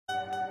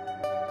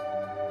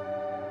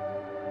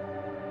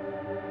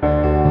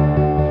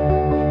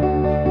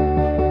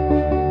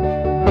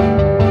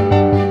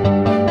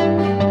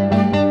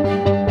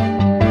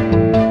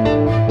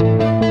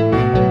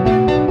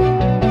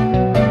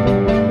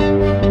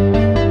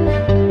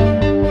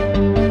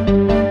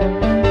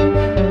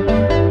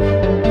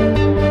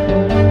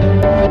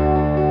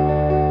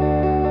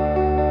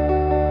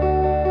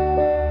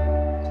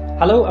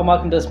and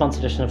welcome to this month's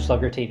edition of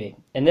Slugger TV.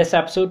 In this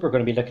episode, we're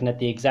going to be looking at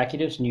the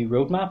executive's new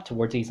roadmap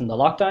towards easing the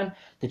lockdown,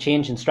 the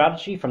change in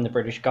strategy from the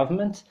British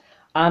government,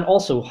 and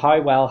also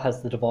how well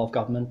has the devolved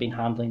government been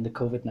handling the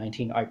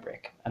COVID-19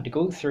 outbreak. And to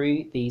go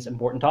through these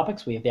important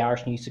topics, we have the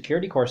Irish News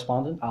security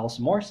correspondent,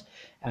 Allison Morris,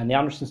 and the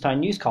Andersontown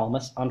news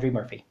columnist, Andrée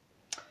Murphy.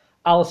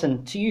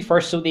 Alison, to you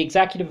first. So the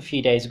executive a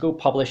few days ago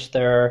published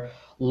their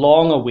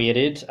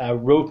long-awaited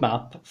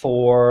roadmap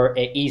for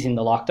easing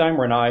the lockdown.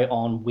 We're now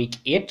on week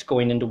 8,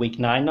 going into week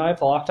 9 now of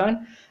the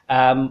lockdown.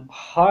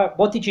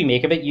 What did you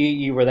make of it?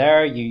 You were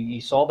there.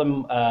 You saw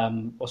them.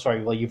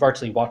 You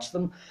virtually watched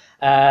them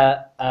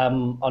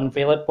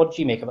unveil it. What did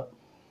you make of it?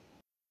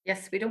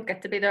 Yes, we don't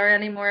get to be there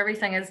anymore.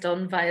 Everything is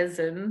done via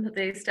Zoom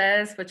these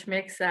days, which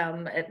makes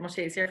it much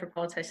easier for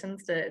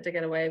politicians to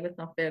get away with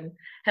not being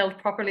held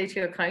properly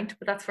to account.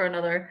 But that's for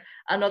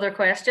another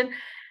question.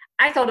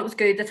 I thought it was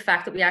good that the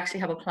fact that we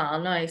actually have a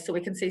plan now, so we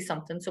can see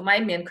something. So my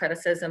main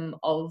criticism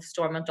of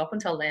Stormont up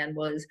until then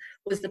was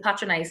the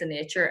patronising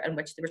nature in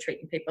which they were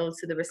treating people.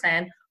 So they were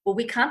saying, well,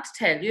 we can't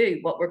tell you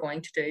what we're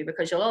going to do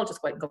because you'll all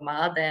just go out and go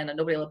mad then and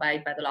nobody will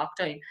abide by the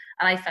lockdown.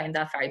 And I found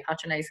that very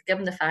patronising,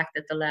 given the fact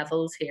that the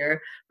levels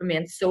here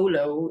remain so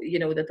low,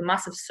 that the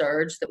massive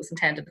surge that was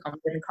intended to come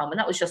didn't come. And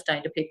that was just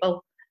down to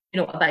people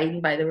abiding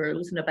by the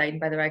rules and abiding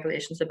by the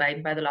regulations,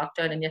 abiding by the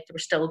lockdown, and yet they were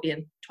still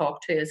being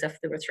talked to as if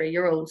they were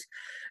 3-year-olds.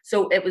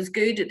 So it was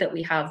good that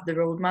we have the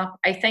roadmap.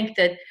 I think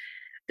that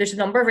there's a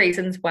number of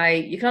reasons why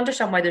you can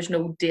understand why there's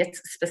no date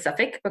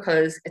specific,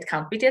 because it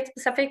can't be date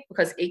specific,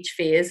 because each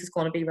phase is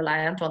going to be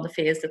reliant on the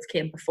phase that's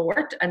came before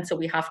it. And so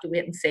we have to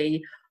wait and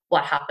see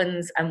what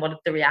happens and what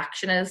the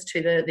reaction is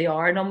to the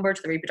R number,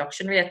 to the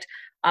reproduction rate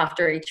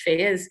after each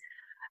phase.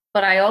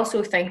 But I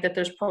also think that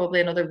there's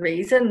probably another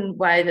reason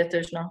why that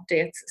there's not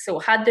dates. So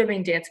had there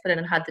been dates put in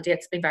and had the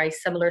dates been very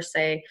similar,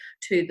 say,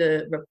 to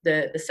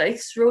the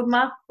South's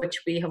roadmap, which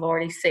we have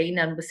already seen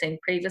and was seen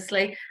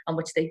previously, and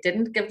which they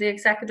didn't give the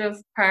executive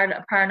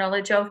prior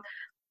knowledge of,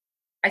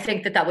 I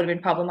think that would have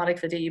been problematic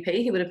for the DUP.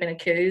 He would have been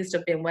accused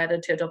of being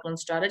wedded to a Dublin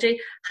strategy.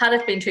 Had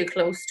it been too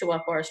close to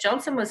what Boris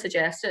Johnson was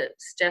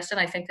suggesting,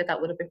 I think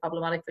that would have been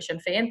problematic for Sinn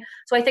Féin.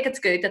 So I think it's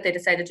good that they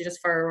decided to just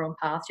follow our own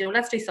path.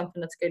 Let's do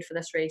something that's good for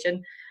this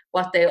region.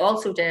 What they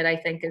also did, I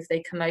think, is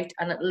they come out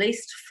and at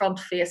least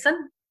front-facing,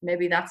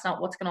 maybe that's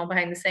not what's going on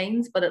behind the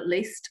scenes, but at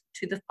least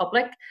to the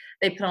public,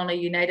 they put on a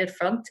united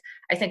front.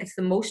 I think it's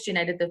the most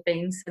united they've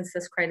been since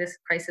this crisis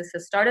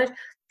has started.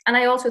 And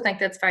I also think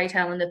that's very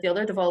telling that the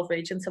other devolved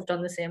regions have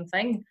done the same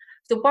thing.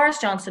 So Boris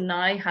Johnson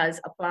now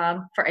has a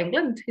plan for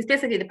England. He's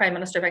basically the Prime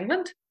Minister of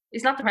England.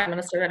 He's not the Prime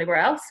Minister anywhere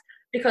else,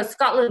 because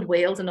Scotland,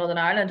 Wales and Northern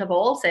Ireland have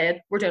all said,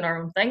 we're doing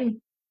our own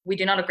thing. We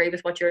do not agree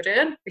with what you're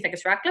doing. We think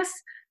it's reckless.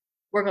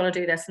 We're going to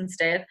do this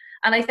instead.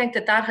 And I think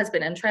that has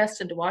been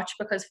interesting to watch,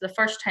 because for the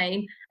first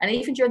time, and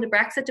even during the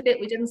Brexit debate,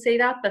 we didn't see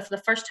that, but for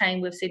the first time,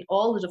 we've seen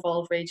all the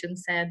devolved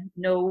regions saying,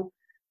 no,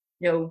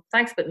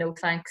 thanks, but no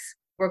thanks.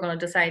 We're going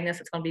to design this,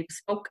 it's going to be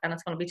bespoke and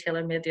it's going to be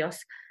tailor-made to us.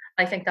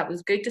 I think that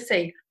was good to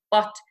see,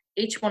 but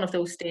each one of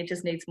those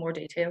stages needs more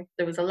detail.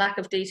 There was a lack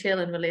of detail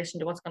in relation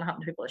to what's going to happen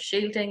to people with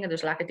shielding, and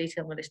there's a lack of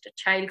detail in relation to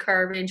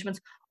childcare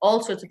arrangements,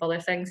 all sorts of other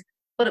things.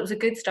 But it was a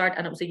good start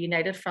and it was a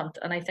united front,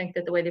 and I think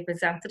that the way they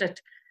presented it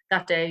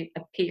that day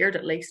appeared,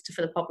 at least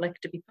for the public,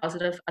 to be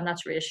positive, and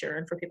that's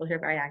reassuring for people who are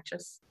very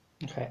anxious.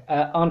 Okay,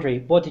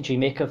 Andrée, what did you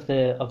make of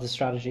the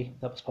strategy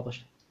that was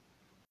published?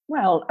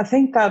 Well, I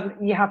think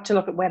that you have to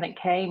look at when it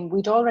came.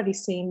 We'd already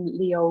seen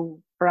Leo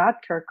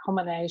Varadkar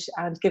coming out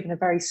and giving a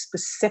very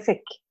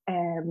specific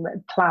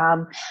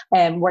plan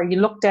where you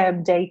look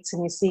down dates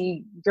and you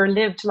see your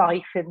lived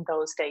life in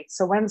those dates.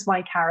 So when's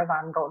my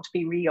caravan going to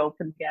be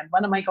reopened again?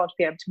 When am I going to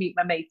be able to meet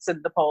my mates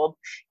in the pub?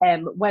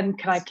 When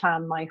can I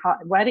plan my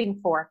wedding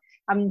for?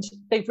 And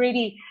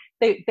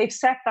they've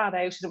set that out,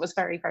 and it was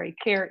very, very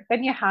clear.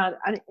 Then you had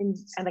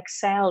an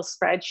Excel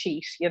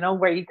spreadsheet,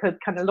 where you could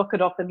kind of look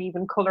it up and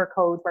even color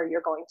code where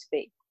you're going to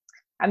be.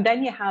 And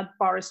then you had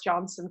Boris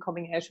Johnson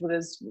coming out with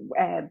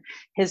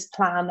his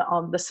plan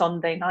on the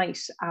Sunday night,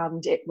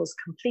 and it was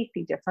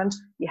completely different.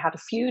 You had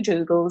a few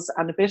doodles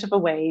and a bit of a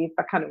wave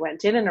that kind of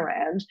went in and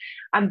around,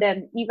 and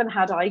then even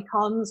had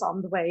icons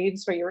on the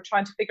waves where you were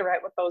trying to figure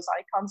out what those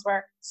icons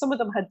were. Some of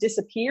them had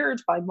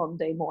disappeared by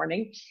Monday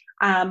morning.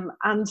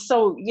 And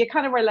so you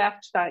kind of were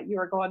left that you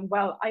were going,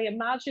 well, I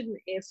imagine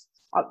if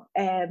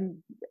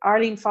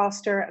Arlene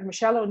Foster and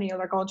Michelle O'Neill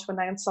are going to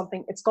announce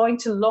something, it's going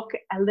to look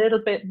a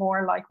little bit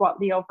more like what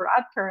Leo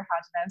Varadkar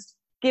had announced,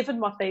 given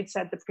what they'd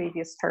said the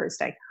previous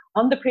Thursday.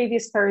 On the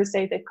previous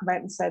Thursday, they've come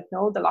out and said,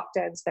 no, the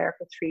lockdown's there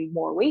for 3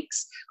 more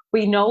weeks.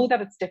 We know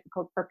that it's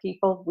difficult for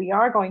people. We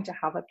are going to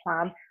have a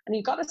plan. And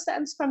you got a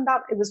sense from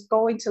that it was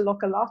going to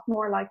look a lot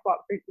more like what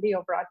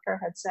Leo Varadkar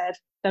had said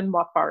than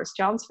what Boris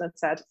Johnson had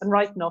said. And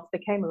right enough, they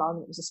came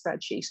along, it was a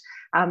spreadsheet.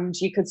 And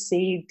you could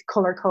see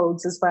colour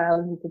codes as well,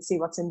 and you could see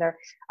what's in there.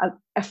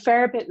 A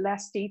fair bit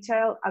less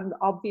detail. And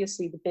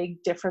obviously the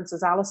big difference,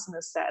 as Alison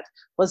has said,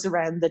 was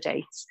around the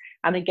dates.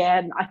 And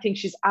again, I think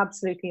she's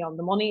absolutely on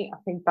the money. I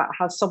think that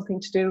has something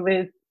to do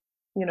with,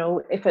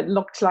 if it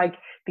looked like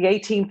the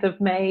 18th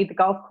of May, the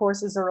golf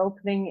courses are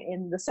opening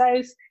in the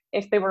south.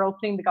 If they were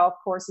opening the golf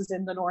courses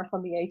in the north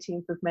on the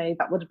 18th of May,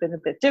 that would have been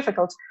a bit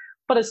difficult.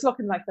 But it's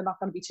looking like they're not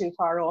going to be too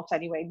far off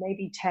anyway,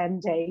 maybe 10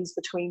 days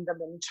between them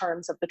in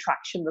terms of the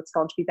traction that's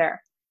going to be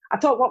there. I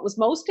thought what was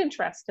most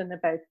interesting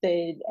about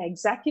the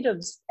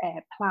executive's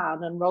plan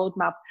and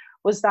roadmap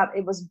was that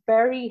it was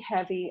very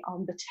heavy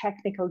on the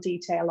technical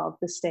detail of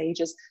the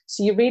stages.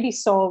 So you really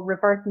saw,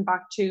 reverting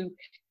back to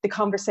the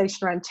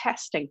conversation around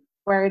testing,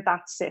 where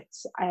that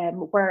sits,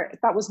 where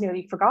that was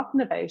nearly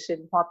forgotten about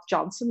in what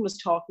Johnson was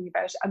talking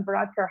about, and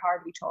Varadkar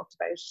hardly talked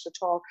about it at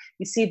all.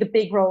 You see the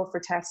big role for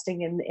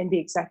testing in the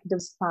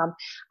executive's plan,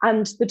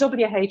 and the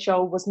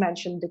WHO was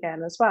mentioned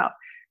again as well.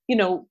 You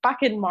know,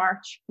 back in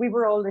March, we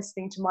were all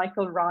listening to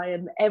Michael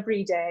Ryan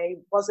every day.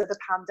 Was it a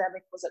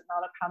pandemic? Was it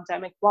not a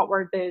pandemic? What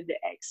were the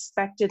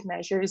expected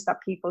measures that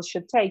people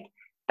should take?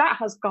 That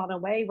has gone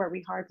away, where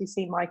we hardly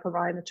see Michael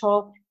Ryan at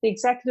all. The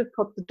executive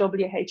put the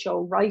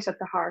WHO right at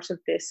the heart of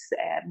this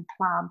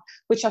plan,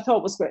 which I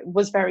thought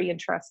was very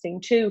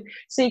interesting too.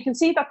 So you can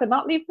see that they're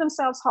not leaving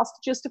themselves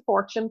hostages to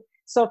fortune.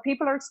 So if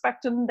people are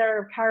expecting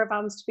their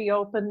caravans to be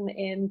open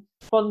in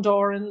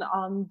Bundoran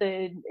on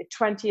the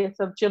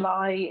 20th of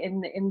July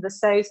in the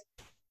south,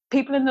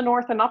 people in the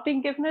north are not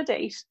being given a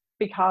date,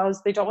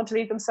 because they don't want to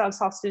leave themselves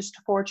hostage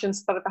to fortune,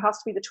 so that if it has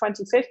to be the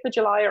 25th of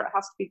July or it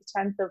has to be the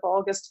 10th of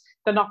August,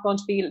 they're not going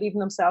to be leaving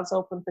themselves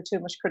open for too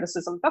much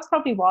criticism. That's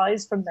probably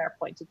wise from their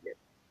point of view.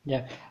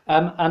 Yeah.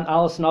 And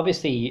Alison,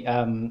 obviously,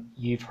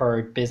 you've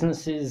heard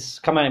businesses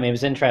come out. I mean, it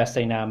was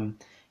interesting.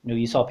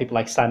 You saw people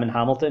like Simon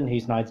Hamilton,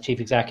 who's now the chief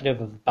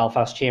executive of the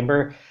Belfast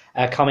Chamber,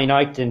 coming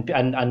out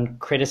and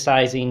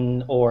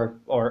criticising or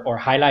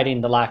highlighting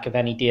the lack of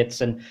any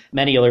dates, and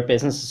many other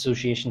business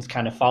associations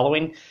kind of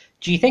following.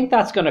 Do you think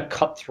that's going to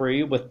cut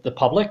through with the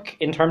public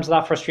in terms of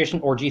that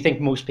frustration, or do you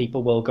think most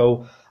people will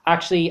go,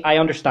 actually, I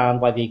understand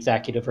why the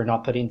executive are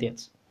not putting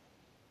dates?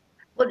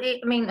 Well,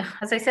 I mean,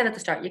 as I said at the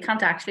start, you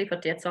can't actually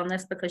put dates on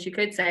this, because you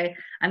could say,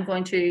 I'm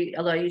going to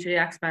allow you to do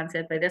X amount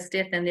by this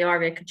date, then the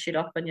RA could shoot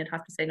up and you'd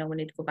have to say, no, we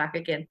need to go back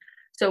again.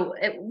 So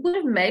it would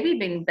have maybe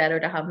been better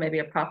to have maybe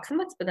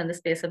approximates within the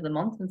space of the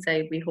month and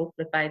say, we hope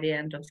that by the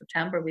end of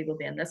September, we will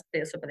be in this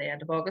place, or by the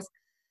end of August.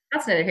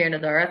 That's neither here nor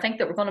there. I think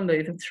that we're going to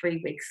move in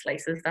 3 week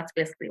slices. That's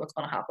basically what's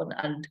going to happen,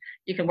 and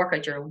you can work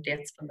out your own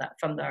dates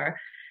from there.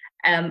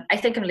 I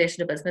think in relation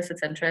to business,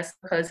 it's interesting,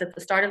 because at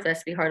the start of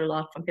this, we heard a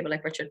lot from people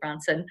like Richard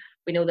Branson.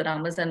 We know that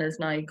Amazon is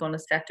now going to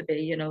set to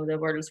be, the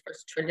world's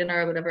first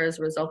trillionaire or whatever, as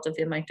a result of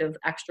the amount of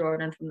extra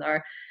ordering from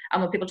there.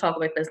 And when people talk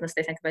about business,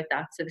 they think about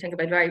that. So they think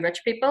about very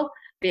rich people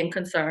being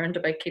concerned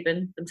about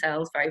keeping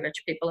themselves very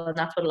rich people. And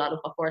that's what a lot of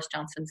what Boris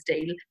Johnson's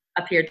deal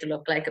appeared to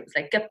look like. It was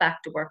like, get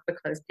back to work,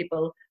 because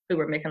people who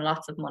were making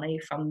lots of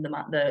money from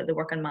the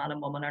working man and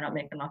woman are not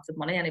making lots of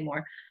money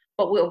anymore.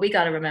 But what we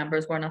got to remember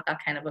is we're not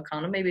that kind of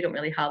economy. We don't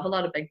really have a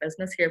lot of big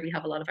business here. We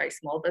have a lot of very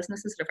small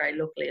businesses that are very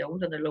locally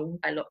owned, and they're owned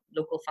by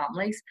local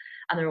families,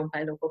 and they're owned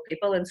by local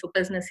people. And so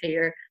business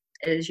here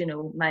is,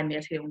 my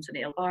mate who owns a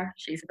nail bar.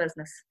 She's a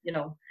business,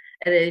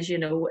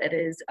 It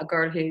is a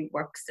girl who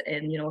works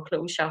in, a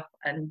clothes shop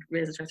and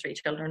raises her 3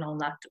 children on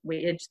that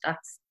wage.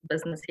 That's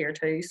business here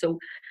too. So,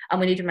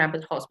 and we need to remember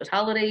that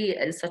hospitality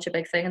is such a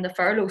big thing. And the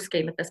furlough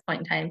scheme at this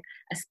point in time,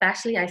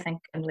 especially I think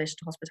in relation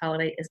to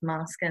hospitality, is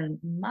masking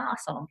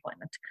mass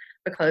unemployment,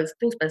 because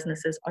those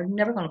businesses are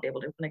never going to be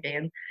able to open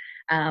again.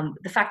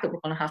 The fact that we're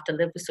going to have to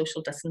live with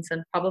social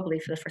distancing probably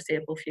for the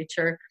foreseeable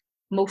future.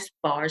 Most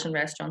bars and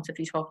restaurants, if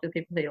you talk to the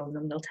people who own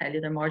them, they'll tell you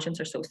their margins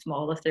are so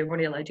small. If they were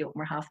only allowed to open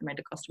for half the amount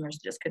of customers,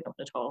 they just couldn't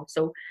open at all.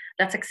 So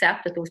let's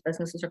accept that those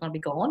businesses are going to be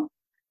gone.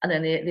 And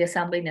then the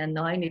Assembly then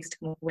now needs to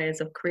come up with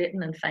ways of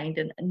creating and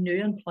finding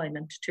new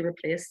employment to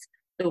replace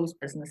those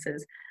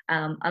businesses.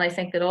 And I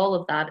think that all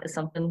of that is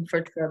something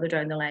for further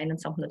down the line, and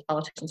something that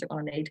politicians are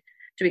going to need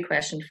to be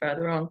questioned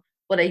further on.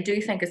 What I do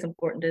think is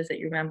important is that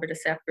you remember to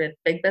separate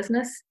big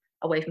business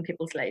away from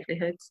people's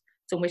livelihoods.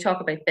 So when we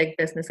talk about big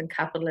business and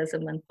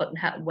capitalism and putting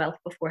wealth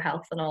before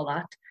health and all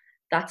that,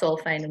 that's all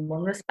fine in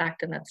one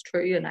respect, and that's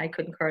true, and I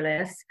couldn't care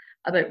less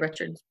about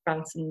Richard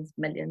Branson's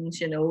millions.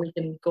 He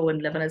can go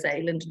and live on his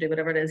island and do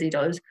whatever it is he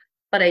does.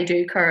 But I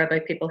do care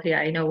about people who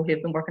I know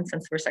who've been working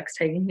since they were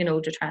 16,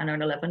 to try and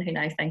earn a living, who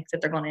now think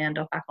that they're going to end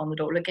up back on the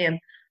dole again,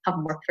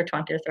 having worked for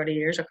 20 or 30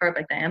 years. I care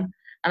about them.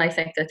 And I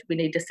think that we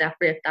need to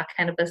separate that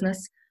kind of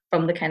business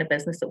from the kind of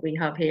business that we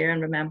have here,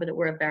 and remember that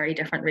we're a very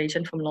different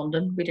region from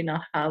London. We do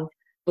not have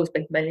those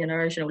big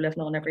millionaires, living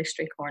on every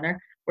street corner.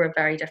 We're a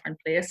very different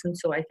place. And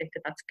so I think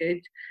that that's good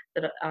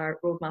that our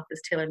roadmap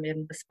is tailor-made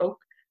and bespoke,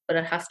 but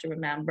it has to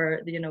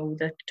remember,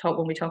 that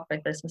when we talk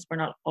about business, we're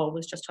not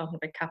always just talking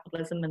about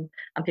capitalism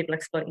and people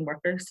exploiting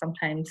workers.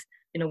 Sometimes,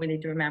 we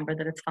need to remember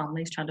that it's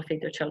families trying to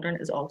feed their children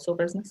is also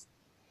business.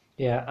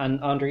 Yeah, and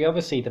Andrée,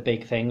 obviously the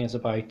big thing is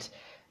about,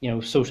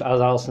 social,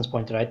 as Alison's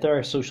pointed out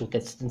there, social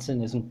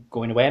distancing isn't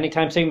going away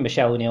anytime soon.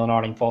 Michelle O'Neill and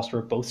Arlene Foster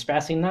are both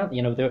stressing that.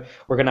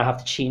 We're going to have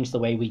to change the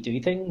way we do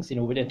things,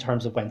 in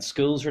terms of when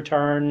schools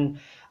return,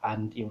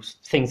 and,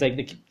 things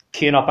like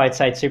queuing up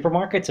outside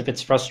supermarkets. If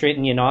it's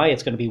frustrating you now,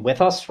 it's going to be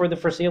with us for the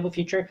foreseeable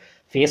future.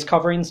 Face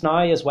coverings now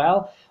as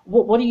well.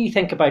 What do you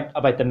think about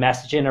the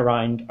messaging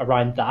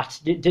around that?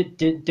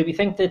 Do we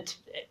think that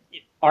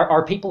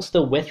are people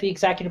still with the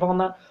executive on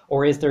that,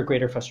 or is there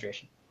greater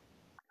frustration?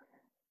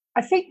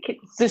 I think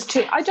there's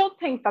two. I don't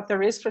think that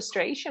there is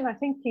frustration. I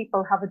think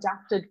people have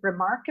adapted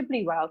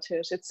remarkably well to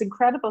it. It's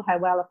incredible how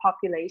well a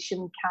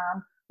population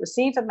can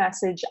receive a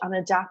message and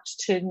adapt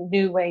to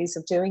new ways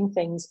of doing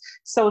things.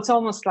 So it's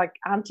almost like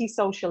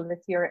antisocial if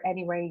you're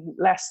anyway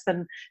less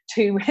than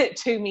 2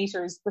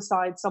 meters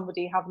beside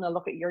somebody having a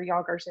look at your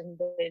yogurt in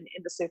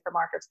the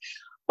supermarket.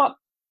 But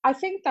I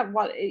think that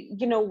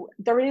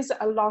there is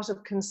a lot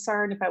of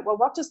concern about, well,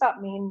 what does that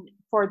mean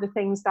for the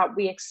things that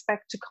we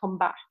expect to come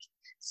back?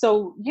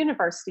 So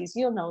universities,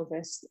 you'll know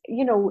this,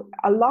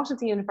 a lot of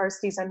the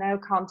universities are now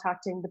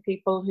contacting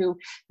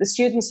the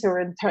students who are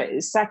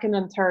in second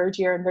and third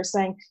year, and they're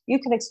saying, you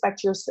can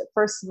expect your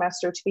first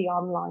semester to be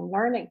online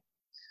learning.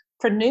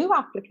 For new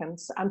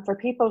applicants and for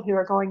people who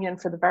are going in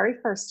for the very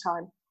first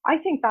time, I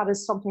think that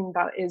is something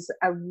that is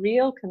a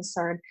real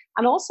concern.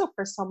 And also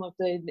for some of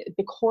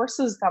the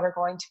courses that are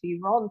going to be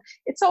run,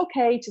 it's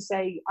okay to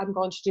say, I'm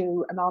going to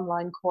do an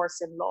online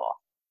course in law,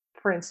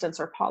 for instance,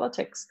 or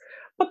politics.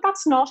 But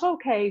that's not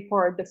okay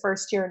for the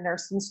first year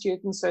nursing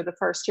students or the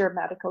first year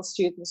medical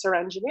students or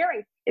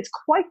engineering. It's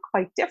quite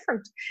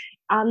different.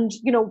 And,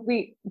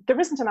 there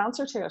isn't an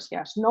answer to it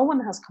yet. No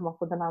one has come up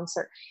with an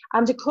answer.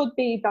 And it could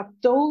be that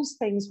those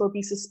things will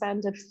be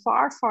suspended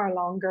far, far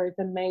longer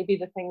than maybe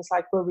the things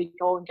like, will we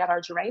go and get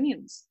our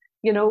geraniums?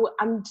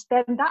 And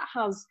then that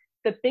has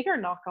the bigger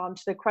knock on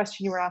to the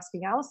question you were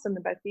asking, Alison,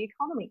 about the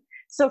economy.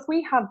 So if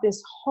we have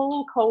this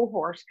whole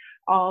cohort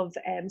of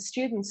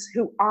students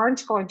who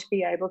aren't going to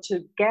be able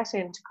to get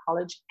into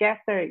college, get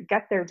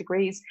their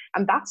degrees,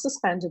 and that's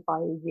suspended by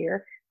a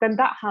year, then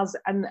that has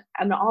an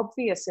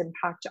obvious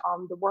impact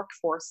on the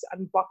workforce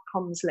and what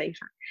comes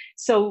later.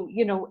 So,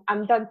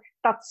 and then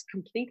that's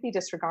completely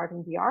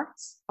disregarding the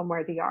arts and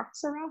where the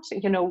arts are at.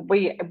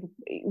 We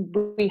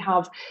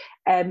have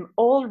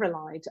all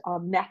relied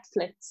on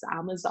Netflix,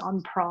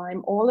 Amazon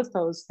Prime, all of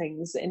those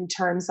things in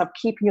terms of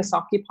keeping us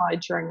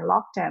occupied during a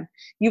lockdown.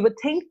 You would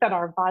think that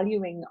our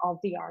valuing of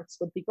the arts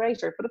would be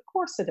greater, but of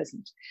course it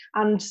isn't.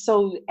 And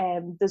so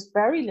there's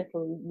very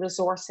little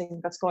resourcing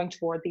that's going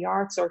toward the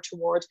arts or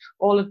toward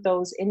all of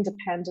those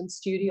independent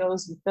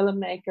studios and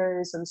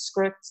filmmakers and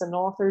scripts and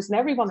authors and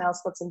everyone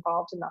else that's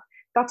involved in that.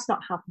 That's not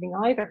happening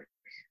either.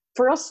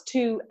 For us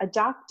to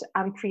adapt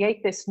and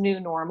create this new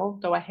normal,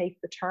 though I hate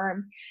the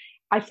term,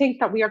 I think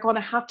that we are going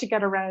to have to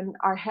get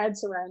our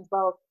heads around,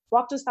 well,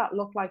 what does that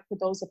look like for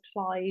those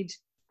applied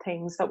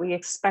things that we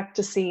expect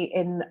to see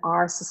in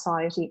our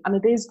society? And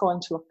it is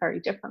going to look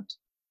very different.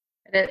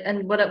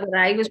 And what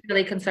I was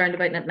really concerned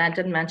about, and it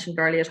didn't mention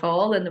barely at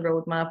all in the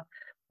roadmap,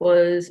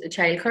 was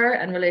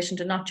childcare in relation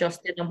to not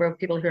just the number of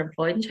people who are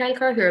employed in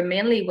childcare, who are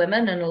mainly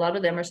women, and a lot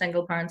of them are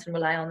single parents and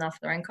rely on that for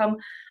their income.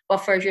 But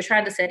for if you're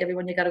trying to say to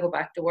everyone, you got to go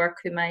back to work,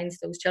 who minds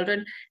those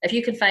children? If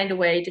you can find a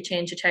way to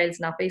change a child's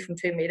nappy from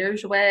 2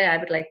 meters away, I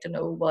would like to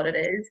know what it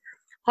is.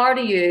 How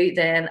do you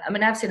then,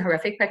 I've seen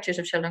horrific pictures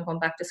of children going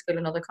back to school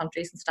in other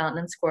countries and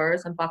standing in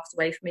squares and boxed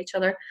away from each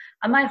other.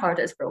 And my heart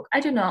is broke. I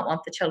do not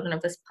want the children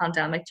of this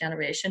pandemic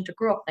generation to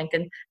grow up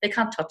thinking they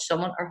can't touch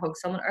someone or hug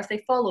someone, or if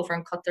they fall over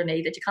and cut their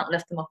knee, that you can't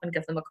lift them up and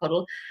give them a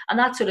cuddle. And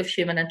that sort of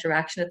human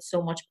interaction, it's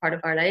so much part of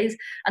our lives.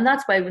 And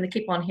that's why when they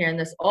keep on hearing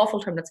this awful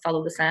term, let's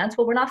follow the science.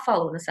 Well, we're not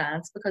following the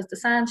science, because the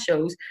science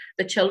shows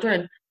that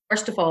children,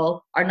 first of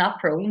all, are not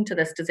prone to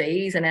this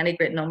disease in any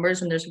great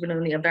numbers, and there's been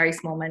only a very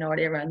small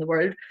minority around the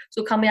world.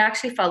 So can we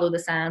actually follow the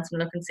science and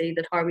look and see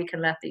that how we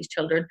can let these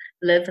children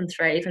live and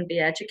thrive and be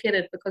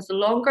educated? Because the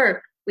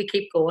longer we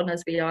keep going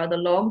as we are, the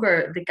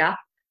longer the gap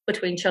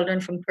between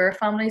children from poor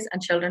families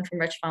and children from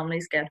rich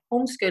families get.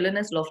 Homeschooling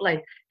is lovely.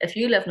 If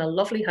you live in a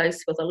lovely house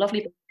with a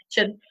lovely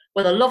kitchen,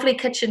 with a lovely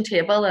kitchen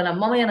table, and a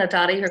mummy and a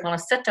daddy who are going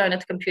to sit down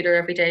at the computer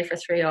every day for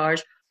 3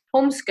 hours,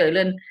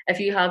 homeschooling,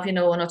 if you have, an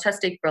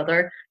autistic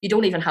brother, you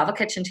don't even have a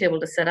kitchen table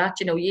to sit at.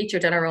 You eat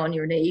your dinner on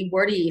your knee.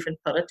 Where do you even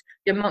put it?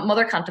 Your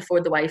mother can't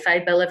afford the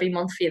Wi-Fi bill every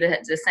month for you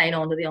to sign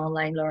on to the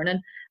online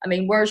learning.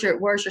 Where's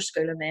your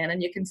schooling then?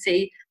 And you can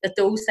see that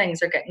those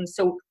things are getting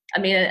so.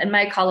 In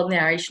my column in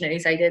the Irish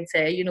News, I did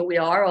say, we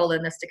are all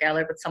in this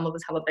together, but some of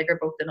us have a bigger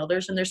boat than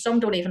others, and there's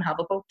some don't even have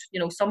a boat.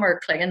 Some are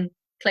clinging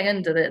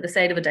to the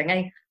side of a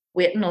dinghy,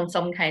 waiting on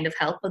some kind of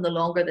help, and the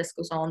longer this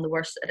goes on, the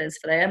worse it is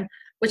for them,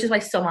 which is why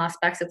some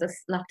aspects of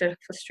this lockdown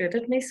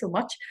frustrated me so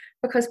much,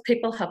 because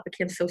people have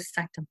become so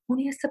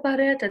sanctimonious about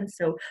it, and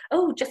so,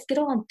 just get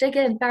on, dig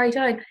in, bury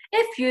down.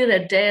 If you had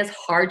a day's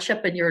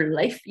hardship in your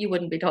life, you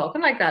wouldn't be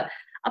talking like that.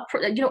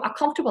 A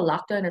comfortable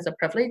lockdown is a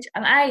privilege,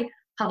 and I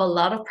have a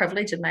lot of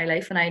privilege in my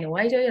life, and I know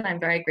I do, and I'm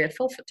very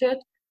grateful to it.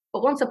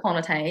 But once upon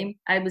a time,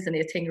 I was an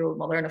 18-year-old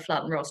mother in a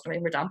flat in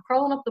Rossney with damp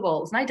crawling up the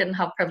walls, and I didn't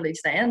have privilege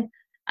then.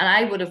 And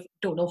I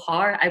don't know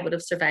how I would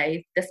have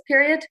survived this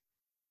period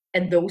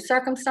in those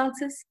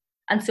circumstances.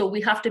 And so we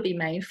have to be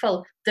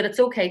mindful that it's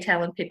okay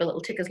telling people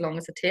it'll take as long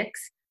as it takes,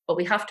 But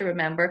we have to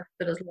remember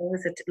that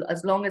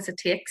as long as it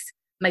takes,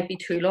 might be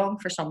too long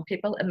for some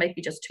people. It might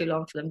be just too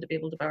long for them to be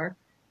able to bear.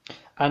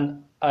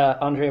 And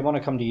Andrée, I want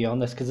to come to you on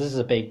this because this is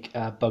a big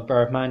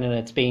bugbear of mine, and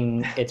it's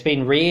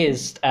been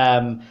raised.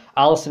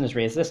 Alison has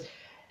raised this.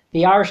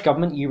 The Irish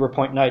government, you were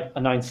pointing out,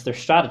 announced their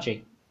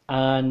strategy,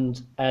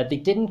 and they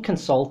didn't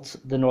consult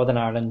the Northern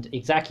Ireland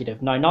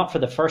executive. Now, not for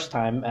the first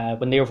time.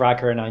 When Leo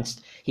Varadkar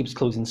announced he was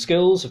closing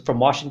schools from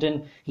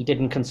Washington, he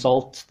didn't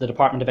consult the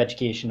Department of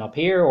Education up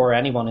here or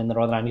anyone in the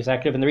Northern Ireland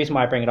executive. And the reason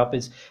why I bring it up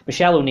is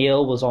Michelle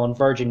O'Neill was on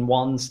Virgin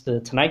One's The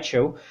Tonight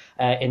Show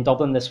in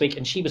Dublin this week,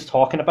 and she was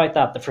talking about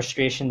that, the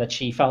frustration that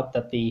she felt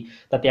that the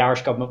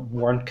Irish government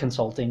weren't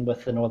consulting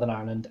with the Northern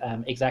Ireland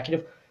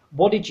executive.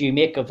 What did you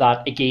make of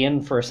that,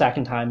 again, for a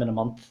second time in a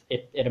month,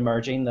 it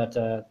emerging that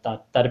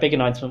a big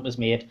announcement was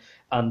made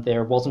and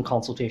there wasn't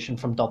consultation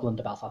from Dublin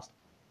to Belfast?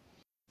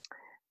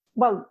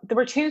 Well, there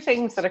were two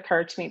things that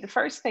occurred to me. The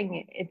first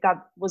thing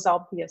that was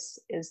obvious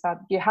is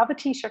that you have a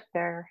Taoiseach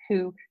there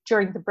who,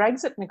 during the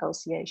Brexit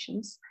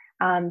negotiations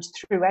and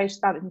throughout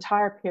that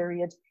entire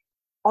period,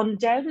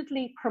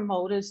 undoubtedly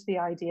promoted the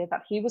idea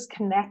that he was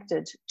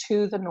connected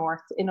to the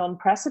North in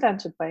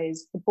unprecedented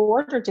ways. The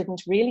border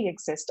didn't really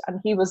exist, and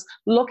he was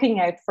looking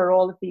out for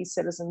all of these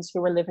citizens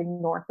who were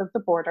living north of the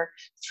border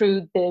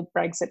through the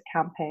Brexit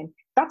campaign.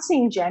 That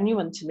seemed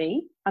genuine to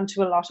me and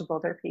to a lot of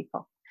other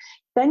people.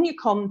 Then you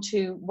come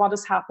to what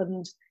has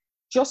happened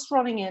just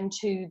running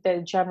into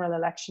the general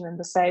election in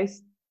the South,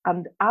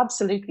 and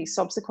absolutely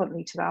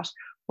subsequently to that,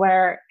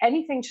 where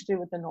anything to do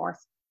with the North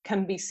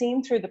can be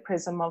seen through the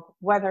prism of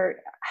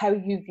how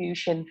you view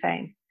Sinn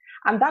Féin.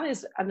 And that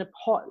is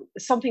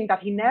something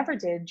that he never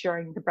did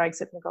during the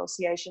Brexit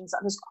negotiations,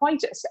 and is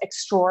quite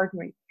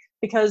extraordinary,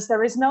 because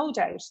there is no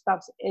doubt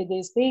that it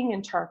is being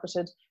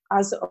interpreted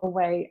as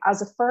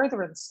a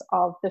furtherance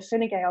of the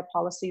Fine Gael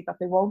policy that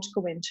they won't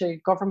go into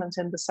government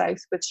in the South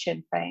with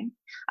Sinn Féin.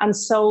 And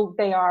so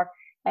they are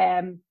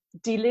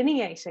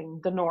delineating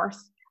the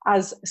North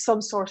as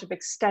some sort of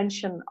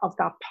extension of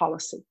that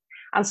policy.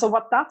 And so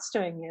what that's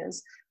doing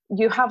is,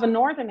 you have a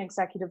Northern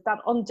executive that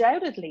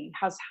undoubtedly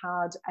has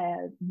had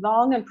a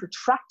long and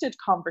protracted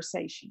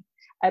conversation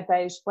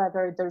about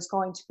whether there's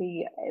going to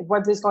be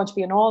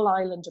an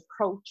all-island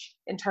approach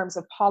in terms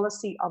of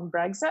policy on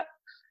Brexit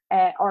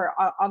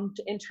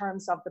in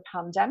terms of the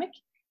pandemic.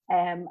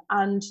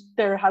 And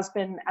there has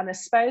been an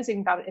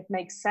espousing that it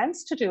makes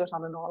sense to do it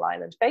on an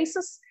all-island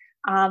basis.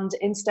 And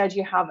instead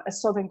you have a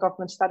Southern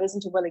government that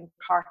isn't a willing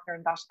partner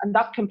in that. And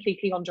that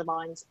completely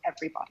undermines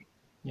everybody.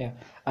 Yeah,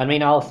 I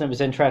mean, Alison, it was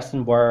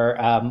interesting where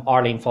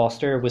Arlene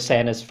Foster was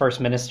saying as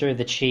First Minister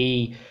that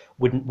she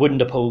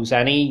wouldn't oppose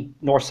any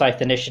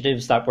North-South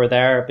initiatives that were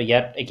there, but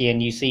yet again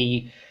you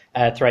see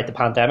throughout the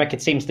pandemic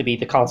it seems to be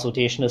the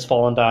consultation has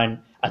fallen down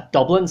at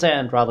Dublin's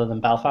end rather than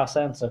Belfast's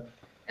end. So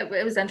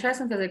it was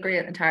interesting because I agree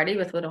entirely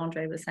with what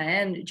Andrée was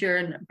saying.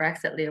 During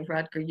Brexit, Leo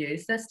Varadkar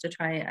used this to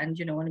try and,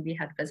 when we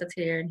had visits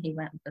here and he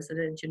went and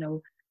visited,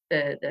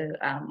 the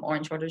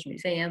Orange Orders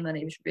Museum, and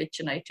he was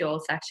reaching out to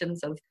all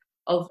sections of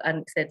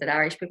and said that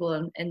Irish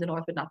people in the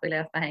North would not be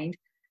left behind.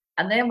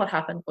 And then what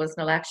happened was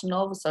an election.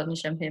 All of a sudden,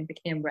 Sinn Féin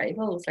became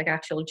rivals, like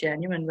actual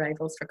genuine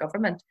rivals for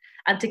government.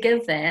 And to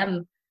give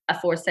them a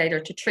foresight, or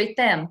to treat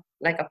them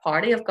like a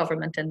party of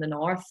government in the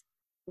North,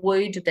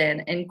 would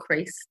then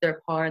increase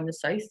their power in the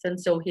South. And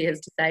so he has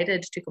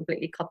decided to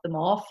completely cut them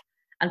off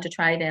and to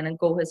try then and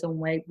go his own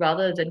way,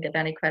 rather than give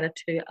any credit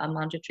to a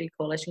mandatory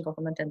coalition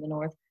government in the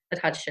North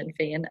that had Sinn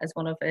Féin as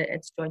one of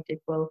its joint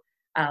equal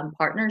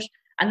partners.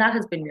 And that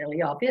has been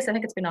really obvious. I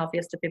think it's been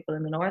obvious to people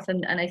in the North.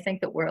 And I think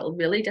that where it'll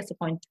really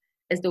disappoint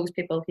is those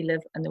people who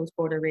live in those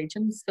border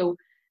regions. So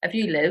if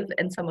you live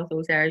in some of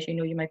those areas,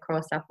 you might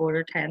cross that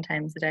border 10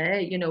 times a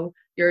day.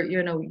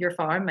 Your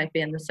farm might be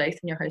in the South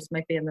and your house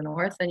might be in the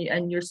North,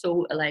 and you're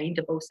so aligned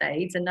to both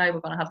sides. And now we're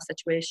going to have a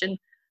situation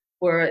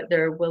where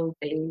there will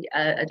be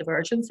a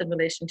divergence in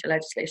relation to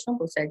legislation on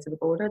both sides of the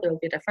border. There will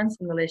be a difference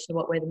in relation to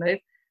what way to move.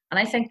 And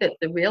I think that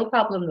the real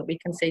problem that we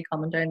can see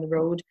coming down the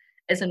road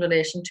is in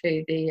relation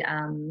to the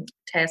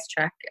Test,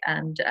 Track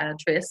and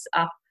Trace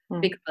app,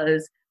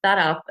 because that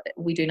app,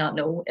 we do not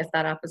know if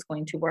that app is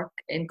going to work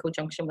in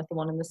conjunction with the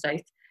one in the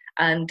South.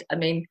 And I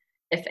mean,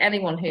 if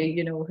anyone who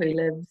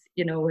lives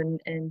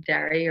in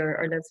Derry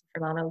or lives in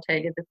Fermanagh will tell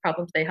you the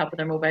problems they have with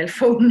their mobile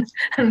phone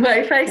and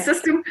Wi-Fi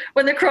system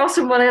when they're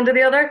crossing one end to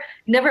the other.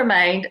 Never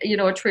mind,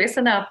 a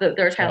tracing app that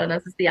they're telling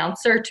us is the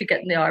answer to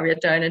getting the area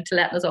down and to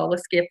letting us all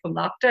escape from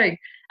lockdown.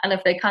 And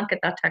if they can't get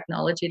that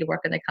technology to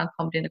work and they can't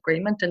come to an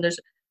agreement, and there's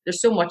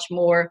so much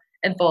more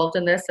involved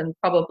in this, and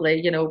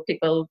probably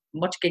people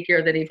much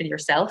geekier than even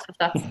yourself, if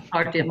that's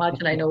hard to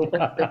imagine. I know,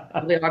 but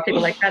there are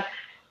people like that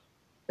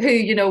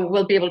who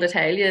will be able to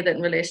tell you that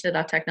in relation to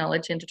that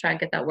technology and to try and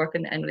get that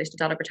working in relation to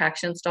data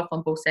protection stuff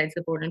on both sides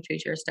of the border in two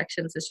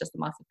jurisdictions is just a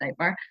massive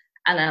nightmare.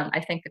 And I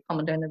think that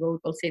coming down the road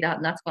we'll see that,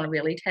 and that's going to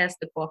really test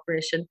the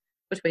cooperation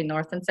between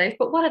North and South.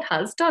 But what it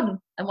has done,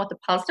 and what the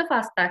positive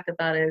aspect of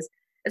that is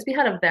we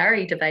had a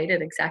very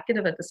divided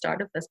executive at the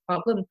start of this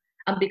problem.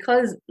 And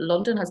because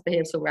London has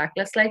behaved so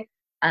recklessly,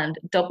 And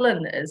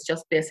Dublin is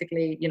just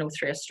basically,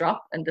 threw a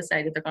strop and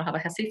decided they're going to have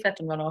a hissy fit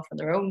and run off on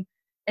their own.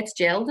 It's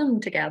gelled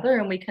them together,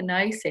 and we can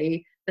now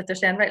see that they're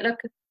saying, right, look,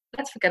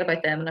 let's forget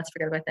about them and let's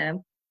forget about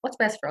them. What's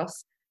best for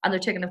us? And they're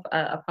taking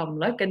a problem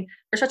look. And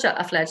for such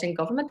a fledgling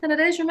government, and it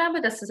is, remember,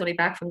 this is only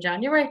back from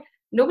January.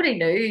 Nobody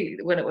knew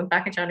when it went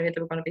back in January that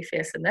they were going to be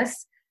facing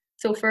this.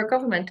 So for a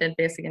government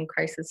basically in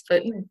crisis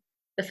footing,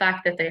 the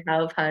fact that they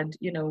have had,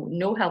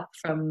 no help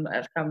from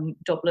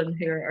Dublin,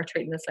 who are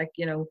treating this like,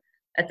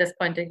 at this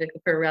point, like the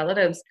poor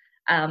relatives,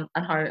 and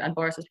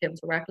Boris is behaving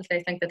so recklessly,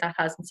 I think that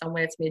has in some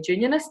way, it's made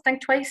unionists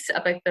think twice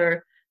about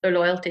their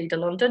loyalty to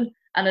London.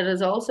 And it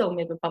has also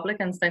made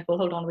Republicans think, well,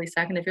 hold on a wee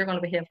second, if you're going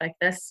to behave like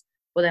this,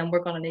 well, then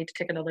we're going to need to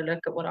take another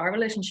look at what our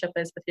relationship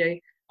is with you,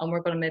 and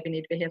we're going to maybe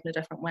need to behave in a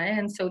different way.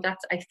 And so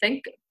that's, I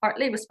think,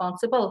 partly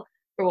responsible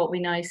for what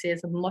we now see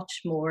as a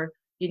much more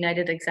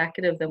united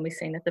executive than we've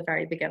seen at the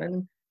very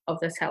beginning of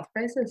this health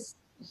crisis.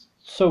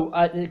 So,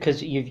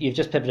 because you've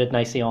just pivoted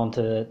nicely on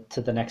to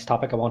the next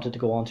topic I wanted to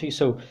go on to.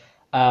 So,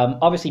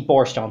 obviously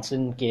Boris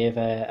Johnson gave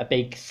a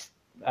big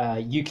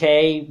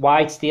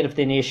UK-wide State of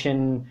the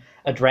Nation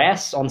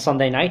address on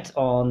Sunday night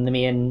on the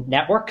main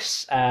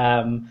networks,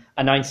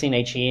 announcing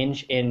a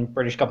change in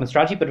British government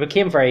strategy. But it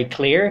became very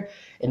clear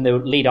in the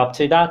lead up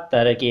to that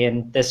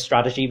again, this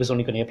strategy was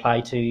only going to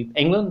apply to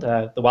England.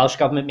 The Welsh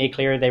government made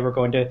clear they were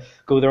going to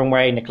go their own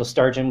way. Nicola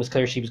Sturgeon was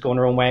clear she was going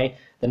her own way.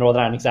 The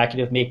Northern Ireland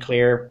Executive made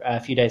clear a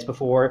few days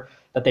before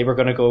that they were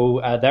going to go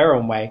their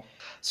own way.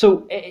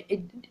 So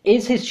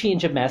is his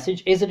change of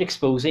message, is it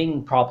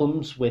exposing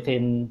problems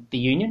within the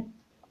union?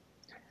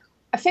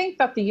 I think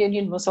that the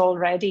union was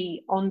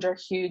already under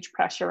huge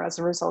pressure as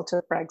a result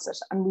of Brexit,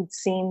 and we'd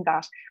seen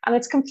that. And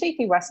it's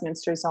completely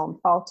Westminster's own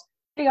fault.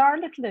 They are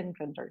little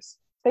Englanders.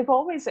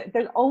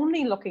 They're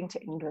only looking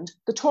to England.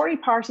 The Tory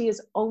party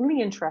is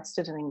only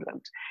interested in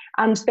England.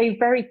 And they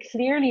very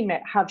clearly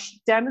have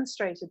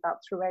demonstrated that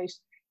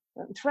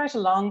throughout a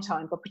long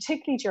time, but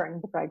particularly during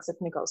the Brexit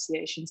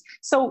negotiations.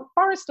 So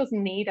Boris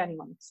doesn't need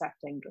anyone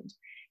except England.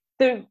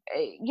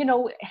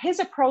 His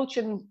approach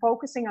in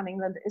focusing on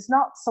England is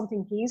not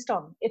something he's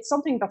done. It's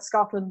something that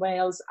Scotland,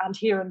 Wales, and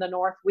here in the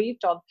north we've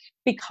done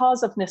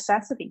because of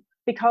necessity,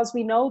 because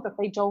we know that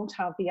they don't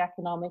have the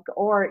economic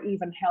or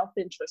even health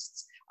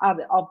interests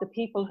of the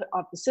people,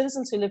 of the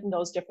citizens who live in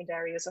those different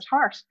areas at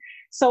heart.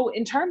 So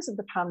in terms of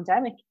the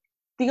pandemic,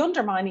 the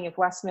undermining of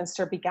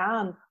Westminster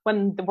began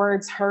when the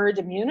words herd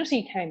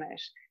immunity came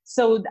out.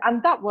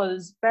 And that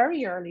was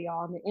very early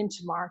on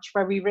into March,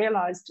 where we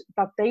realised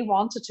that they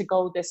wanted to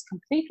go this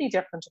completely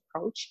different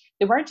approach.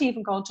 They weren't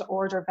even going to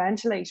order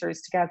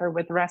ventilators together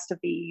with the rest of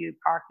the EU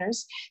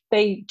partners.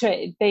 They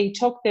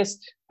took this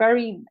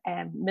very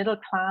middle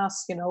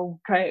class,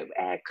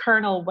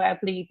 Colonel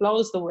Webley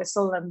blows the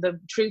whistle and the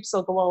troops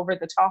will go over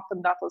the top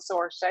and that will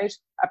sort it out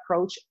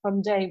approach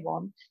from day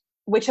one,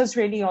 which has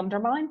really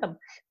undermined them.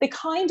 They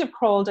kind of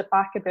crawled it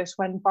back a bit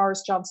when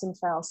Boris Johnson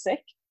fell sick.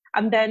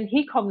 And then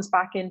he comes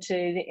back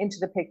into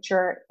the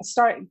picture,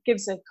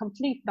 gives a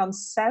complete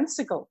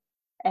nonsensical,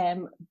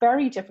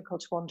 very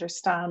difficult to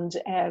understand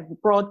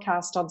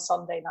broadcast on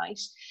Sunday night.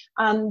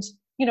 And,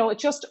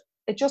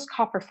 it just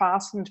copper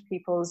fastened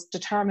people's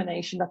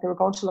determination that they were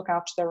going to look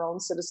after their own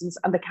citizens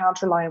and they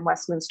can't rely on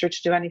Westminster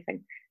to do anything.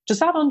 Does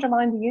that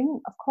undermine the union?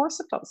 Of course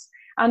it does.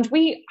 And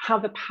we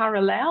have a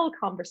parallel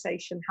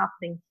conversation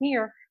happening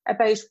here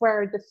about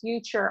where the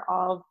future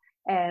of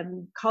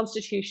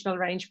constitutional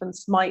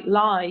arrangements might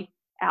lie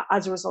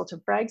as a result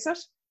of Brexit.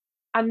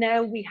 And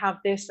now we have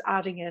this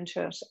adding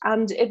into it.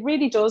 And it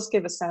really does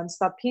give a sense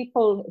that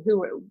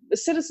the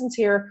citizens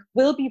here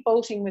will be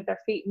voting with their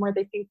feet and where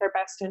they think their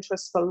best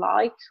interests will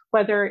lie,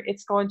 whether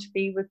it's going to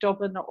be with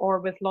Dublin or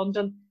with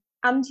London.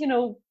 And,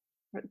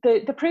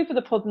 the proof of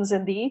the pudding's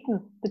in the eating.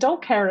 They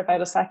don't care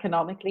about us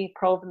economically,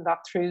 proven that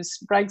through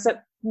Brexit.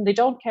 They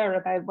don't care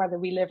about whether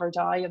we live or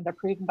die, and they're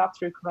proving that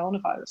through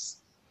coronavirus.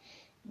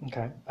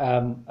 Okay,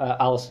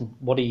 Alison,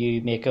 what do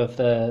you make of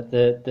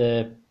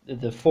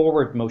the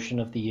forward motion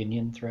of the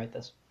union throughout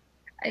this?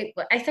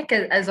 I think,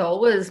 as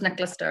always,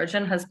 Nicola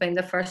Sturgeon has been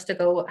the first to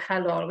go,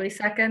 hold on a wee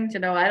second,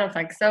 I don't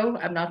think so.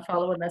 I'm not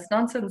following this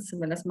nonsense. I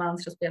mean, this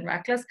man's just being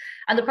reckless.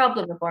 And the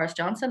problem that Boris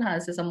Johnson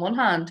has is, on one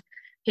hand,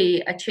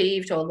 he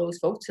achieved all those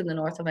votes in the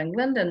north of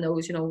England, and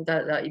those,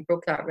 that he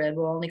broke that red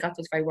wall, and he got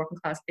those very working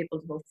class people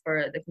to vote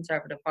for the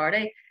Conservative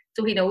Party.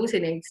 So he knows he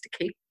needs to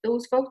keep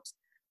those votes.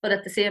 But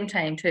at the same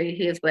time, too,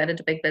 he has wedded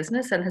to big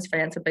business, and his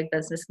friends are big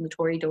business, and the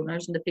Tory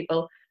donors and the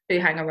people who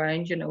hang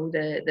around,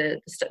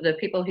 the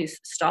people whose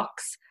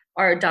stocks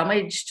are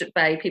damaged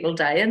by people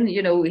dying,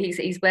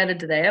 he's wedded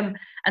to them.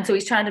 And so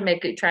he's trying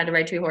to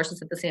ride two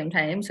horses at the same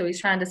time. So he's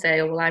trying to say,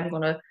 oh, well, I'm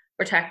going to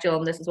protect you,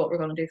 and this is what we're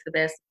going to do for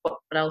this, but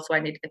also I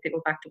need to get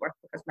people back to work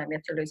because my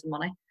mates are losing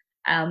money.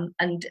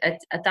 And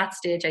at that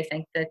stage, I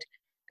think that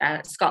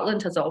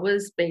Scotland has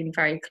always been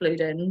very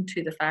clued in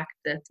to the fact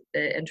that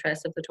the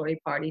interests of the Tory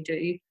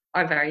party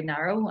are very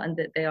narrow, and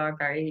that they are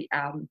very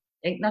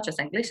not just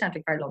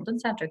English-centric, very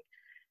London-centric.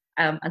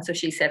 And so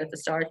she said at the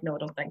start, no, I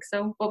don't think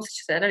so. What was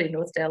she said? I don't know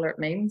what Stella it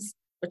means,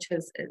 which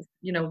is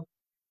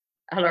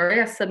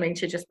hilarious. I mean,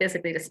 she just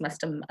basically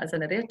dismissed him as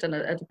an idiot and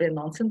a bit of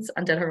nonsense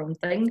and did her own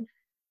thing.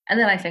 And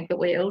then I think that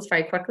Wales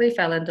very quickly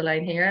fell into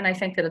line here. And I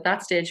think that at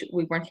that stage,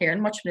 we weren't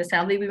hearing much from the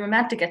Assembly. We were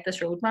meant to get this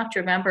roadmap. Do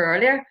you remember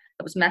earlier?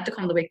 It was meant to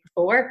come the week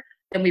before.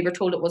 Then we were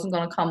told it wasn't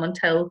going to come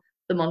until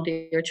the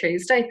Monday or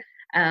Tuesday.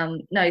 Now,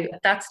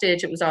 at that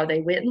stage, it was, are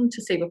they waiting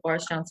to see what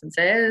Boris Johnson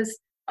says?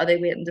 Are they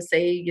waiting to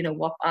see,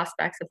 what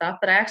aspects of that?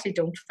 But I actually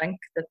don't think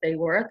that they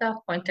were at that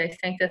point. I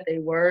think that they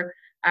were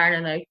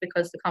ironing out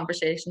because the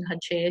conversation had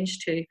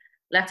changed to,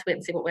 let's wait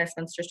and see what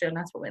Westminster's doing,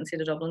 let's wait and see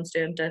the Dublin's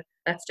doing,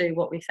 let's do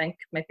what we think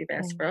might be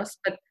best for us.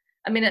 But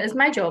I mean, it is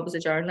my job as a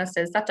journalist,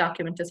 is that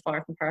document is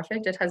far from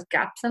perfect. It has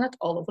gaps in it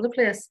all over the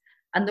place,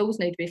 and those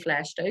need to be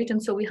fleshed out.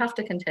 And so we have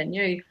to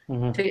continue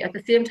to, at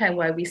the same time,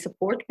 while we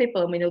support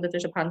people, and we know that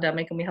there's a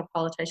pandemic and we have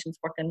politicians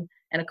working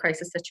in a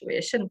crisis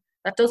situation,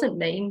 that doesn't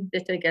mean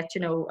that they get,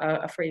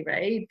 a free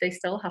ride. They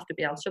still have to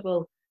be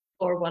answerable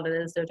for what it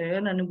is they're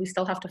doing, and we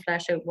still have to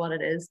flesh out what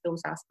it is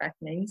those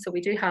aspects mean. So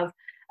we do have,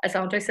 as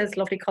Andrée says,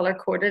 lovely colour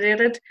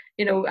coordinated,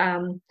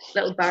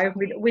 little bar.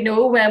 We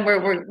know when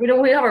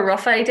we have a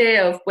rough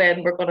idea of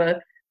when we're going to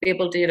be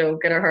able to,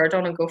 get our hair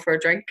done and go for a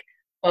drink,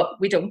 but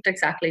we don't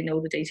exactly know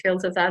the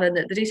details of that. And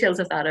the details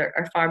of that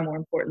are far more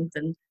important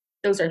than,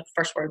 those are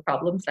first world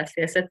problems, let's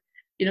face it.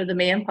 The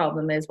main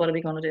problem is, what are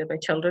we going to do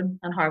about children,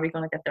 and how are we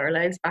going to get their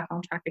lives back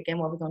on track again?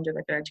 What are we going to do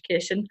about their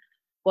education?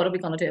 What are we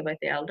going to do about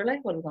the elderly?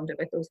 What are we going to do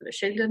about those that are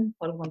shielding?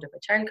 What are we going to do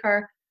about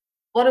childcare?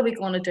 What are we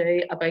going to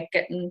do about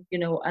getting,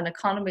 an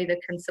economy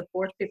that can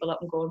support people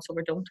up and going, so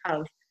we don't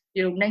have,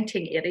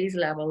 1980s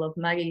level of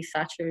Maggie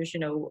Thatcher's,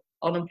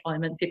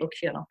 unemployment, people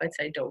queuing up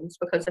outside doors?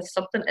 Because if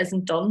something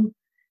isn't done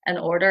in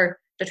order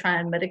to try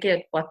and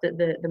mitigate what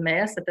the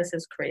mess that this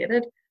has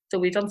created, so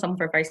we've done something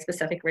for a very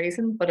specific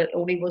reason, but it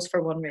only was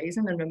for one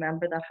reason. And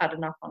remember, that had a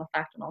knock-on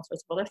effect on all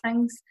sorts of other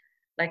things,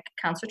 like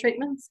cancer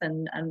treatments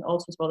and all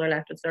sorts of other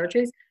elective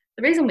surgeries.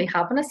 The reason we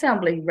have an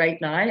assembly right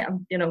now,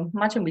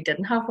 imagine we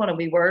didn't have one and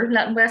we were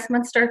letting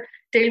Westminster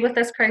deal with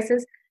this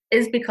crisis,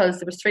 is because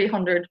there was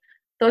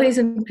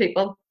 300,000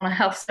 people on a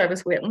health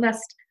service waiting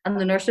list, and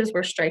the nurses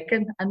were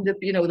striking, and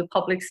the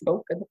public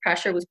spoke, and the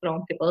pressure was put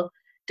on people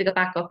to get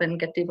back up and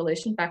get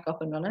devolution back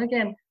up and running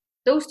again.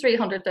 Those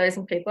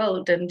 300,000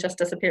 people didn't just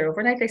disappear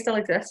overnight. They still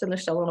exist, and they're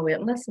still on a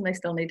waiting list, and they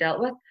still need dealt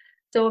with.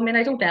 So, I mean,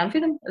 I don't envy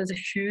them. It is a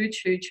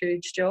huge, huge,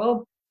 huge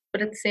job.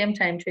 But at the same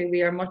time, too,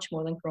 we are much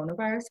more than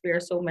coronavirus. We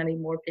are so many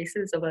more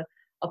pieces of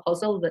a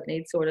puzzle that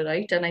need sorted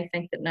out. And I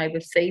think that now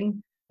we've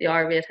seen the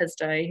R rate has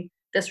down,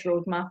 this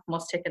roadmap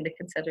must take into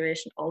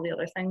consideration all the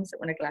other things that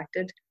were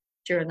neglected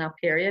during that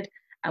period.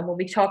 And when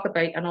we talk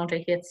about, and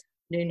Andrée hates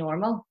new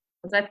normal,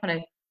 as I point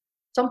out,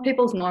 some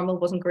people's normal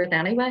wasn't great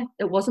anyway.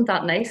 It wasn't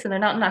that nice, and they're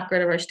not in that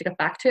great a rush to get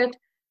back to it.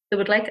 They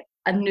would like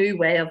a new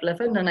way of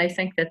living. And I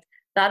think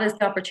that is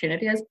the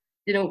opportunity. Is,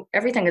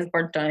 everything is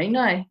burnt down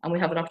now, and we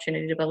have an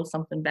opportunity to build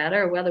something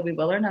better. Whether we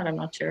will or not, I'm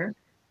not sure.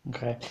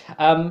 Okay.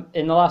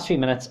 In the last few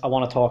minutes, I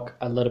want to talk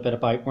a little bit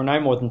about, we're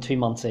now more than 2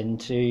 months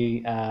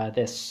into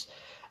this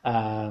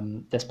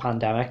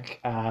pandemic,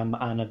 and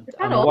I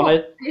want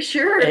to. Are you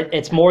sure?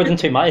 It's more than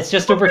 2 months. It's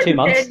just over 2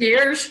 months. 10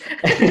 years.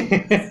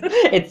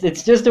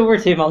 it's just over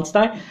 2 months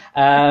now.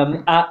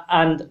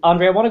 And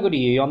Andrée, I want to go to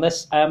you on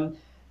this.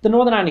 The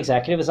Northern Ireland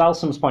Executive, as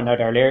Alison was pointing out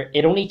earlier,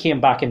 it only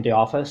came back into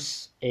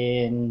office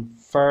in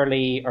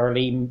fairly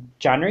early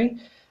January.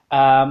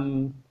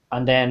 And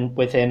then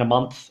within a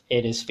month,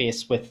 it is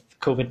faced with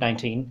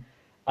COVID-19.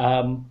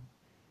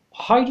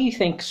 How do you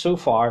think so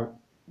far,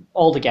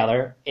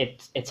 altogether,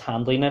 it's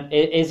handling it?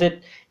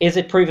 Is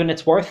it proven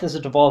its worth as a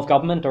devolved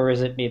government, or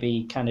is it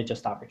maybe kind of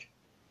just average?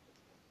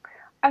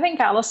 I think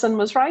Alison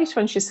was right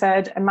when she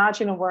said,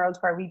 imagine a world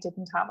where we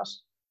didn't have it.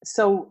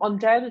 So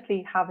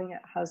undoubtedly having it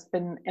has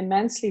been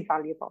immensely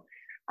valuable.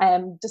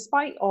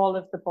 Despite all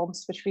of the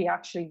bumps which we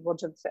actually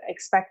would have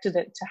expected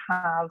it to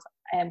have,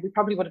 we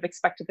probably would have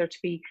expected there to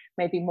be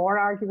maybe more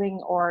arguing,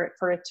 or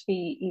for it to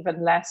be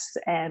even less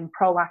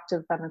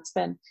proactive than it's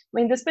been. I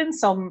mean, there's been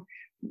some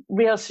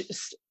real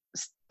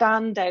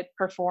standout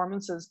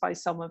performances by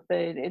some of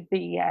the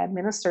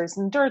ministers,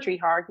 and Deirdre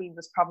Hargey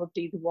was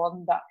probably the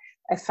one that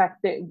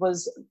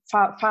was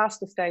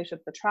fastest out of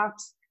the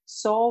traps,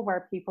 saw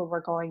where people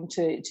were going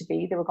to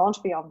be. They were going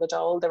to be on the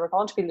dole. They were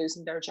going to be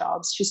losing their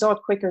jobs. She saw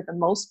it quicker than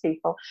most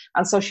people.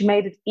 And so she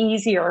made it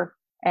easier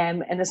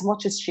and as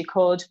much as she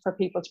could for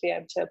people to be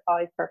able to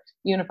apply for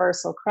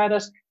universal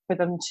credit, for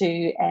them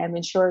to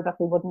ensure that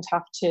they wouldn't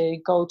have to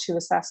go to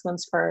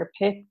assessments for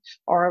PIP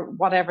or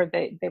whatever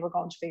they were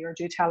going to be, or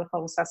do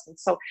telephone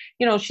assessments. So,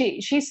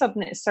 she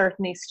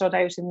certainly stood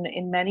out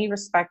in many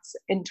respects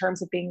in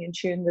terms of being in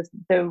tune with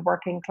the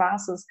working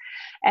classes.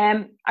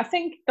 I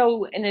think,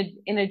 though,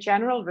 in a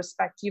general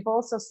respect, you've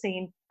also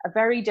seen a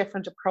very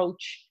different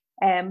approach,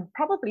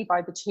 probably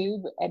by the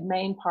two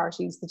main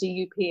parties, the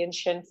DUP and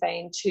Sinn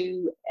Féin,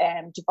 to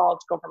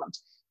devolved government,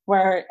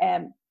 where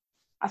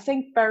I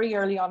think very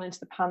early on into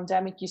the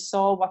pandemic, you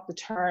saw what the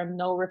term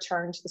no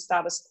return to the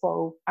status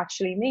quo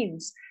actually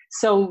means.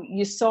 So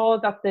you saw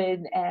that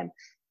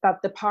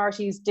that the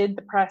parties did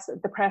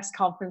the press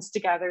conference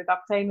together, that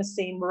famous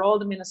scene where all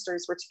the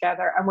ministers were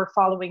together and were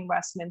following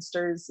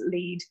Westminster's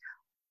lead.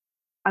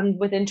 And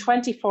within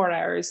 24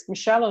 hours,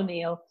 Michelle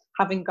O'Neill,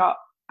 having got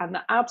an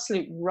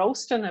absolute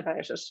roasting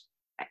about it,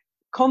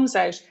 comes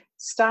out,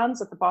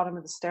 stands at the bottom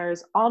of the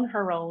stairs on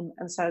her own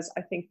and says,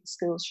 I think the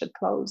schools should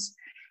close.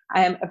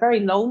 A very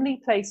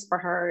lonely place for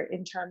her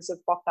in terms of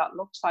what that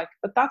looked like.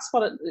 But that's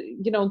what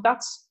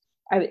that's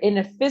in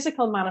a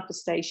physical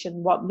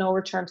manifestation, what no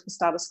return to the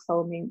status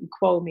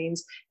quo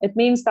means. It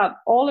means that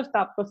all of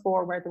that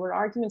before, where there were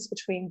arguments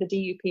between the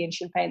DUP and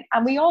Sinn Féin,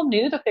 and we all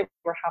knew that they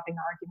were having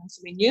arguments,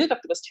 and we knew that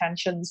there was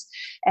tensions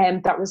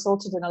that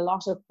resulted in a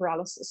lot of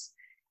paralysis,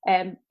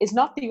 is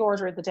not the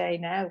order of the day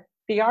now.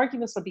 The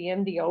arguments will be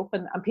in the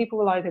open and people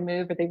will either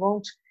move or they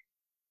won't.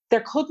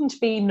 There couldn't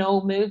be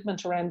no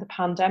movement around the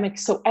pandemic,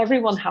 so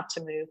everyone had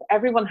to move.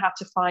 Everyone had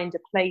to find a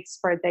place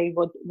where they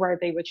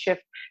would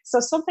shift. So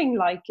something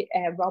like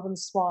Robin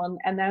Swan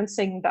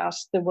announcing that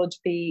there would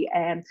be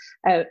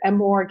a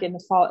morgue in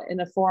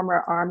a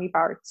former army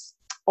barracks,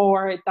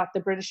 or that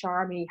the British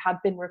Army had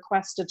been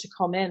requested to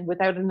come in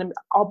without an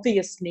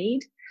obvious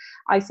need,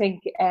 I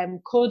think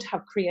could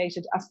have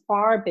created a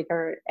far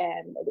bigger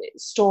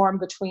storm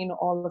between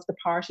all of the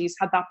parties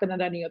had that been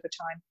at any other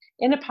time.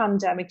 In a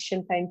pandemic,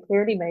 Sinn Féin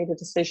clearly made a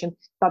decision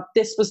that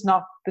this was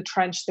not the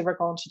trench they were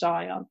going to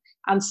die on.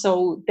 And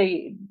so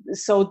the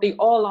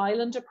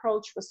all-island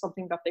approach was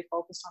something that they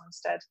focused on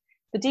instead.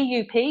 The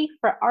DUP,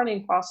 for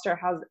Arlene Foster,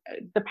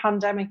 the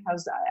pandemic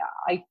has,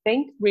 I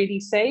think, really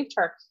saved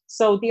her.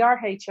 So the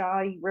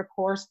RHI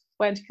report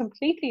went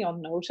completely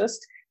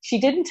unnoticed.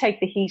 She didn't take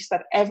the heat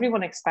that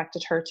everyone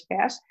expected her to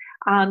get.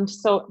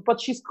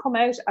 But she's come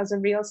out as a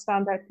real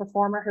standout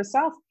performer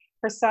herself.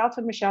 Herself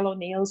and Michelle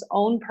O'Neill's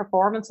own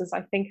performances,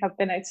 I think, have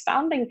been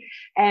outstanding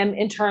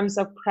in terms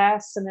of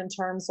press and in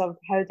terms of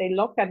how they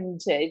look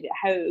and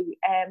how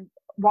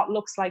what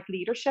looks like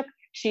leadership.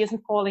 She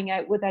isn't falling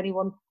out with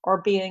anyone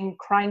or being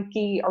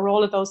cranky or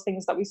all of those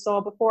things that we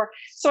saw before.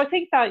 So I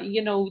think that,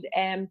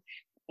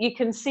 you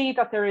can see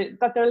that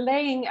they're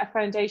laying a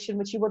foundation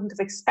which you wouldn't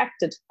have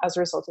expected as a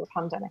result of the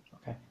pandemic.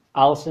 Okay,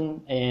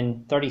 Alison,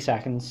 in 30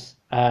 seconds,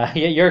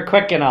 your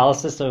quick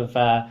analysis of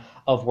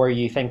how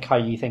you think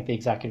the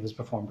executive has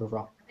performed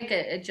overall. I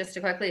think just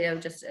to quickly, I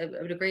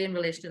would agree in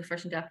relation to the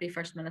First and Deputy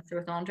First Minister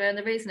with Andrée, and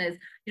the reason is,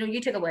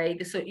 you took away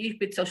you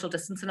put social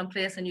distancing in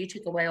place, and you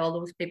took away all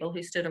those people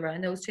who stood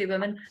around those two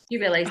women. You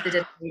realised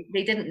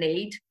they didn't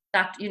need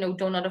that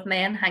donut of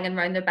men hanging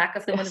around their back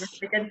of them when they were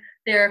speaking.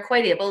 They're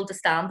quite able to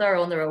stand there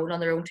on their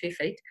own 2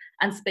 feet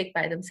and speak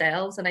by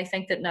themselves. And I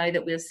think that now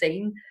that we've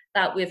seen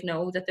that, we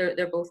know that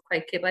they're both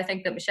quite capable. I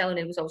think that Michelle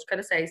O'Neill was always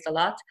criticised a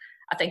lot.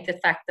 I think the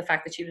fact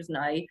that she was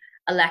now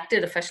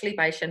elected officially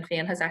by Sinn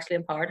Féin has actually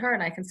empowered her,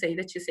 and I can see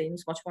that she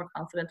seems much more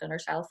confident in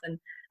herself,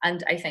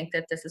 and I think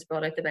that this has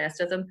brought out the best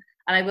of them.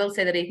 And I will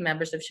say that even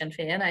members of Sinn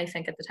Féin, I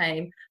think at the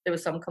time there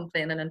was some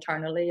complaining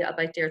internally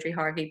about Deirdre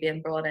Hargey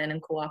being brought in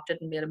and co-opted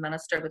and made a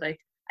minister without,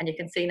 and you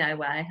can see now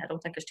why. I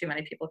don't think there's too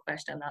many people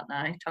questioning that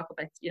now. Talk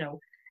about,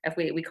 if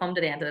we come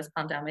to the end of this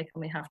pandemic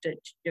and we have to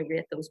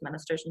rate those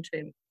ministers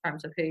in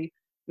terms of who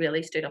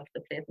really stood up to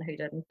the plate and who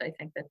didn't, I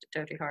think that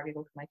Deirdre Hargey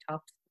will come out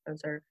top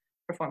because her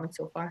performance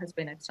so far has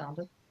been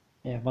outstanding.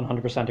 Yeah,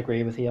 100%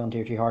 agree with you on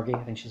Deirdre Hargey.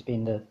 I think she's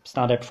been the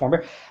standout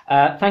performer.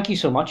 Thank you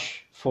so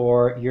much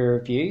for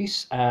your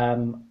views.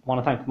 Want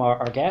to thank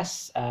our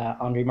guests,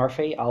 Andrée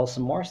Murphy,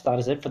 Allison Morris. That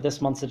is it for this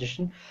month's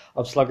edition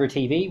of Slugger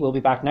TV. We'll be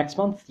back next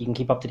month. You can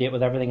keep up to date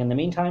with everything in the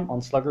meantime on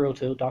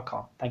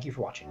sluggerotoole.com. Thank you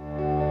for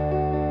watching.